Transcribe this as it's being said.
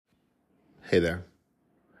Hey there.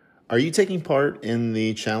 Are you taking part in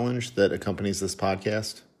the challenge that accompanies this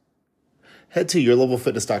podcast? Head to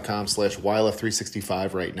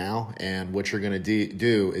yourlevelfitness.com/YLF365 right now, and what you're going to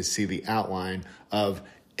do is see the outline of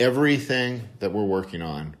everything that we're working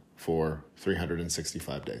on for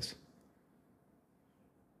 365 days.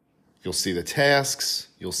 You'll see the tasks,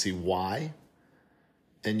 you'll see why,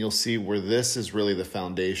 and you'll see where this is really the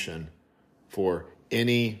foundation for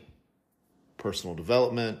any personal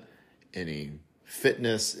development, any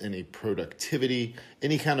fitness, any productivity,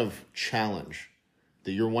 any kind of challenge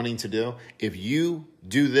that you're wanting to do. If you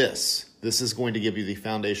do this, this is going to give you the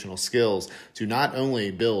foundational skills to not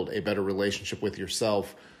only build a better relationship with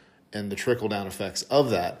yourself and the trickle-down effects of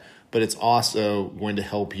that, but it's also going to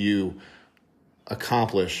help you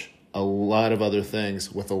accomplish a lot of other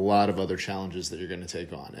things with a lot of other challenges that you're going to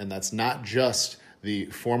take on. And that's not just the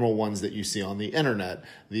formal ones that you see on the internet,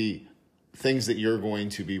 the things that you're going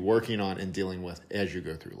to be working on and dealing with as you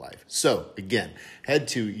go through life. So again, head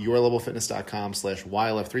to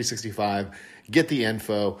yourlevelfitness.com/YLF365, get the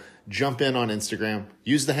info, jump in on Instagram,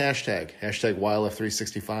 use the hashtag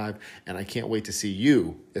YLF365, and I can't wait to see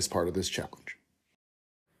you as part of this challenge.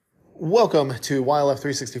 Welcome to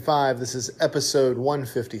YLF365. This is episode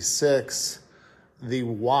 156, the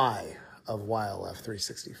why of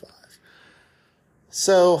YLF365.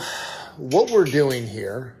 So what we're doing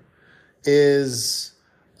here is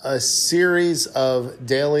a series of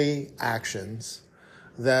daily actions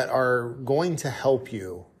that are going to help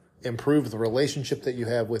you improve the relationship that you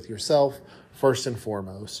have with yourself, first and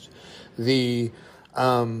foremost, the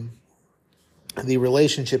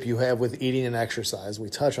relationship you have with eating and exercise.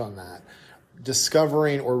 We touch on that.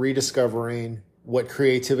 Discovering or rediscovering what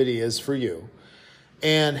creativity is for you.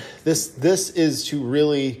 And this is to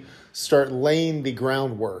really start laying the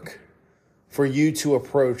groundwork for you to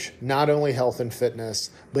approach not only health and fitness,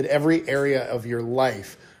 but every area of your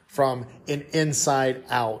life from an inside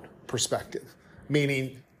out perspective.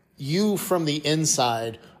 Meaning you from the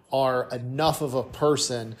inside are enough of a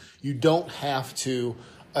person, you don't have to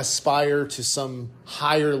aspire to some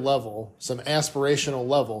higher level, some aspirational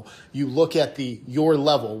level. You look at your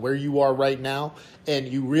level where you are right now and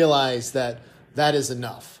you realize that that is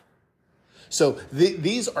enough. So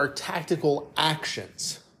these are tactical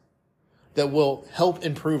actions that will help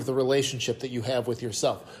improve the relationship that you have with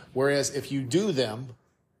yourself. Whereas if you do them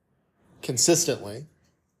consistently,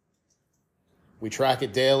 we track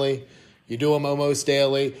it daily, you do them almost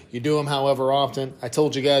daily, you do them however often. I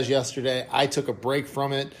told you guys yesterday, I took a break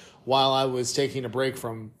from it while I was taking a break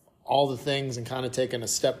from all the things and kind of taking a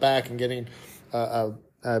step back and getting a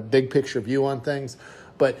big picture view on things.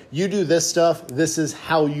 But you do this stuff, this is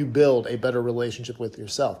how you build a better relationship with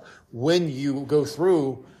yourself. When you go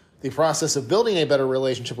through the process of building a better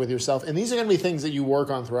relationship with yourself, and these are going to be things that you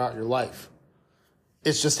work on throughout your life.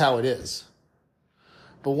 It's just how it is.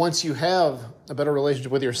 But once you have a better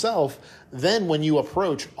relationship with yourself, then when you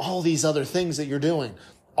approach all these other things that you're doing,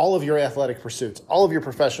 all of your athletic pursuits, all of your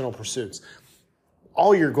professional pursuits,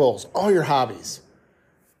 all your goals, all your hobbies,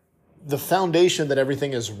 the foundation that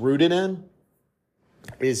everything is rooted in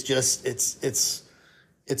is just,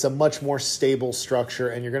 it's a much more stable structure,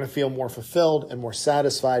 and you're going to feel more fulfilled and more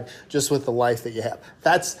satisfied just with the life that you have.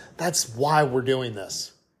 That's why we're doing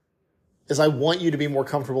this, is I want you to be more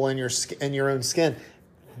comfortable in your own skin.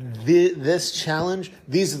 This challenge,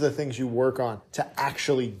 these are the things you work on to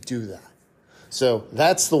actually do that. So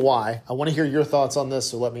that's the why. I want to hear your thoughts on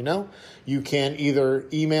this, so let me know. You can either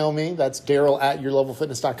email me, that's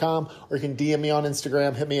Daryl@yourlevelfitness.com, or you can DM me on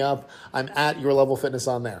Instagram, hit me up. I'm at yourlevelfitness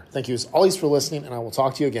on there. Thank you as always for listening, and I will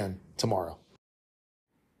talk to you again tomorrow.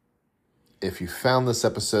 If you found this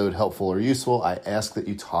episode helpful or useful, I ask that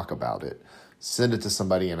you talk about it. Send it to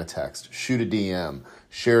somebody in a text, shoot a DM,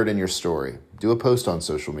 share it in your story, do a post on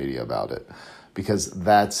social media about it, because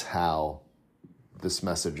that's how this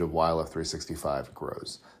message of YLF365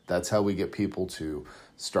 grows. That's how we get people to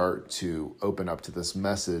start to open up to this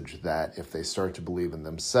message that if they start to believe in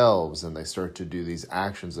themselves and they start to do these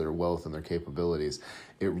actions that are well within their capabilities,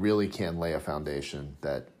 it really can lay a foundation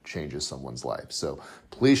that changes someone's life. So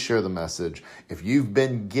please share the message. If you've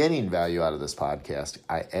been getting value out of this podcast,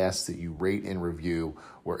 I ask that you rate and review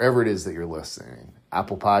wherever it is that you're listening.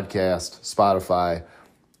 Apple Podcast, Spotify,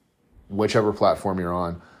 whichever platform you're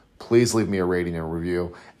on. Please leave me a rating and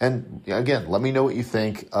review. And again, let me know what you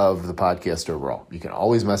think of the podcast overall. You can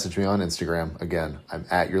always message me on Instagram. Again, I'm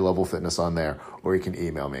at yourlevelfitness on there, or you can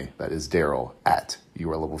email me. That is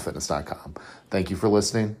Daryl@yourlevelfitness.com. Thank you for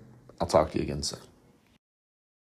listening. I'll talk to you again soon.